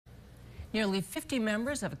Nearly 50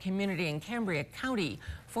 members of a community in Cambria County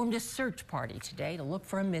formed a search party today to look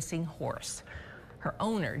for a missing horse. Her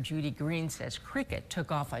owner, Judy Green, says Cricket took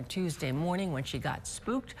off on Tuesday morning when she got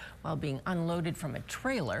spooked while being unloaded from a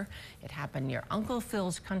trailer. It happened near Uncle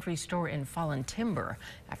Phil's country store in Fallen Timber.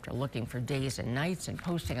 After looking for days and nights and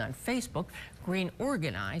posting on Facebook, Green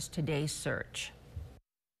organized today's search.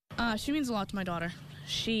 She means a lot to my daughter.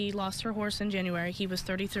 She lost her horse in January. He was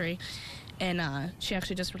 33, and she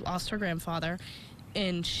actually just lost her grandfather.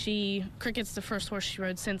 And Cricket's the first horse she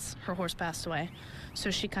rode since her horse passed away. So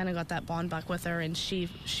she kind of got that bond back with her, and she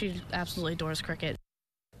absolutely adores Cricket.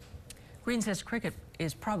 Green says Cricket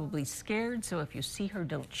is probably scared, so if you see her,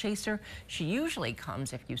 don't chase her. She usually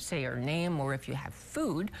comes if you say her name or if you have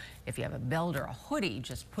food. If you have a belt or a hoodie,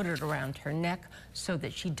 just put it around her neck so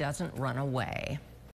that she doesn't run away.